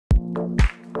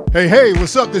Hey,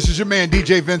 what's up? This is your man,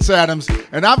 DJ Vince Adams,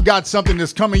 and I've got something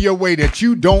that's coming your way that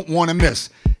you don't want to miss.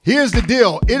 Here's the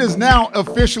deal. It is now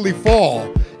officially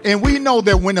fall, and we know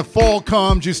that when the fall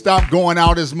comes, you stop going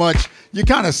out as much. You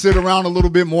kind of sit around a little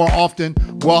bit more often.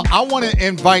 Well, I want to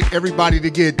invite everybody to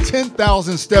get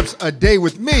 10,000 steps a day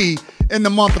with me in the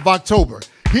month of October.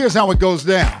 Here's how it goes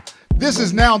down. This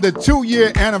is now the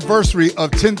 2-year anniversary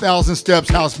of 10,000 Steps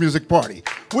House Music Party.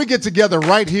 We get together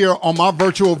right here on my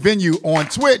virtual venue on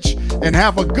Twitch and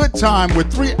have a good time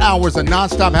with 3 hours of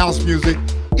nonstop house music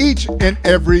each and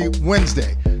every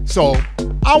Wednesday. So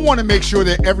I want to make sure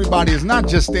that everybody is not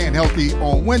just staying healthy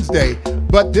on Wednesday,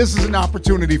 but this is an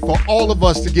opportunity for all of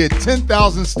us to get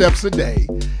 10,000 steps a day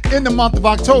in the month of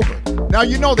October. Now,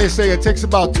 you know they say it takes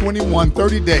about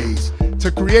 30 days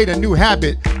to create a new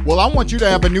habit. Well, I want you to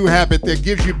have a new habit that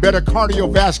gives you better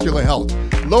cardiovascular health,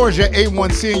 lowers your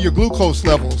A1C and your glucose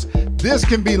levels. This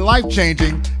can be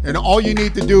life-changing, and all you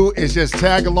need to do is just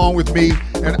tag along with me,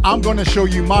 and I'm going to show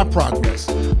you my progress.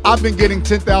 I've been getting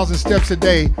 10,000 steps a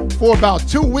day for about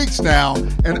 2 weeks now,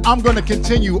 and I'm going to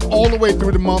continue all the way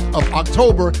through the month of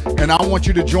October, and I want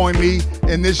you to join me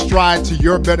in this stride to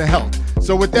your better health.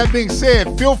 So with that being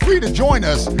said, feel free to join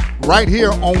us right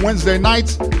here on Wednesday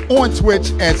nights on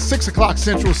Twitch at 6 o'clock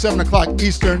Central, 7 o'clock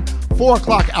Eastern, 4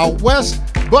 o'clock out West.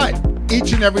 But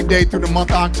each and every day through the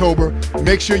month of October,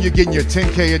 make sure you're getting your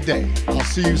 10K a day. I'll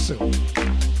see you soon.